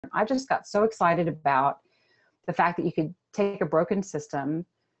I just got so excited about the fact that you could take a broken system,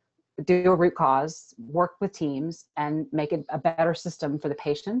 do a root cause, work with teams, and make it a better system for the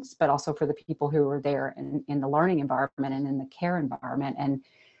patients, but also for the people who are there in the learning environment and in the care environment. And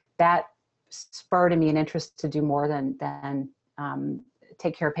that spurred in me an interest to do more than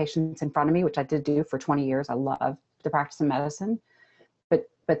take care of patients in front of me, which I did do for 20 years. I love the practice of medicine, but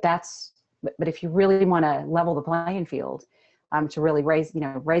if you really want to level the playing field, to really raise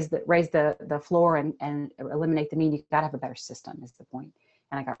the floor and eliminate the mean, you got to have a better system is the point.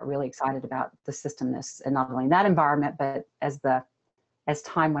 And I got really excited about the systemness, and not only in that environment, but as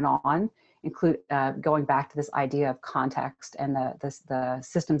time went on, going back to this idea of context and the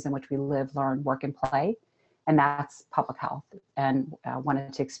systems in which we live, learn, work, and play. And that's public health. And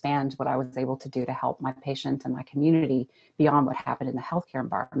wanted to expand what I was able to do to help my patients and my community beyond what happened in the healthcare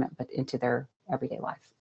environment, but into their everyday life.